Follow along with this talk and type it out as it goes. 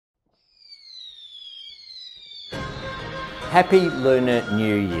Happy Lunar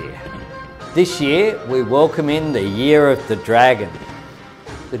New Year. This year, we welcome in the Year of the Dragon.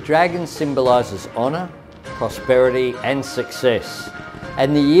 The dragon symbolises honour, prosperity and success.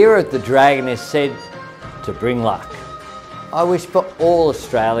 And the Year of the Dragon is said to bring luck. I wish for all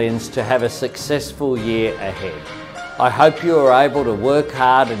Australians to have a successful year ahead. I hope you are able to work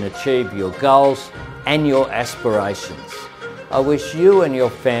hard and achieve your goals and your aspirations. I wish you and your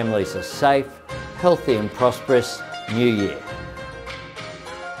families a safe, healthy and prosperous New Year.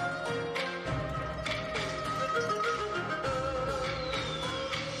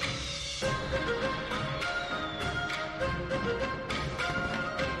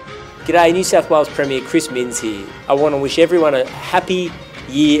 G'day, New South Wales Premier Chris Minns here. I want to wish everyone a happy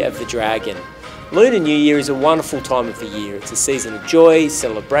Year of the Dragon. Lunar New Year is a wonderful time of the year. It's a season of joy,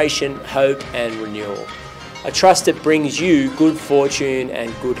 celebration, hope and renewal. I trust it brings you good fortune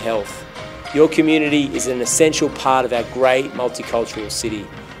and good health. Your community is an essential part of our great multicultural city.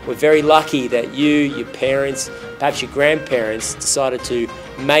 We're very lucky that you, your parents, perhaps your grandparents decided to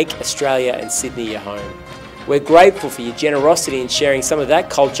make Australia and Sydney your home. We're grateful for your generosity in sharing some of that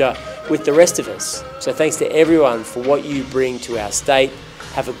culture with the rest of us. So thanks to everyone for what you bring to our state.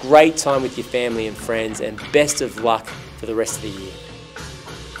 Have a great time with your family and friends and best of luck for the rest of the year.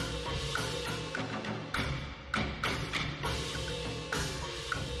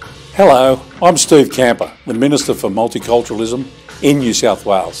 Hello, I'm Steve Camper, the Minister for Multiculturalism in New South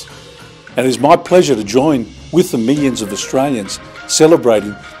Wales. And it is my pleasure to join with the millions of Australians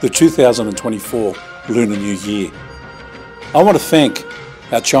celebrating the 2024 Lunar New Year. I want to thank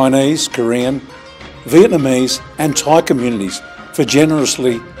our Chinese, Korean, Vietnamese and Thai communities for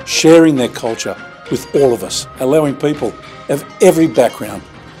generously sharing their culture with all of us, allowing people of every background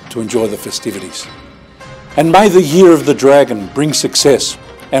to enjoy the festivities. And may the Year of the Dragon bring success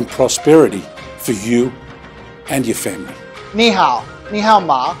and prosperity for you and your family. Ni hao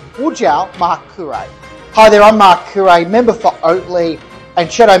ma, wu jiao Mark Curray. Hi there, I'm Mark Curray, member for Oatley and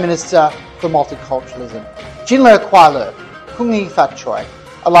Shadow Minister for Multiculturalism. Jin le kwai le, kung yi fat choi.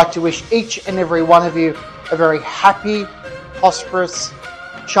 I'd like to wish each and every one of you a very happy, prosperous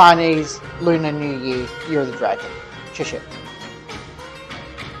Chinese Lunar New Year, Year of the Dragon. Cheers.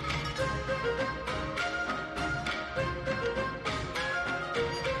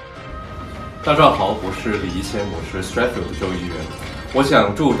 大家好，我是李一谦，我是 Strathfield 州议员。我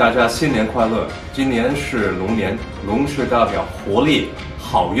想祝大家新年快乐。今年是龙年，龙是代表活力、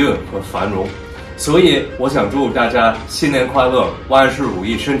好运和繁荣，所以我想祝大家新年快乐，万事如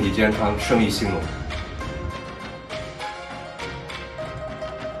意，身体健康，生意兴隆。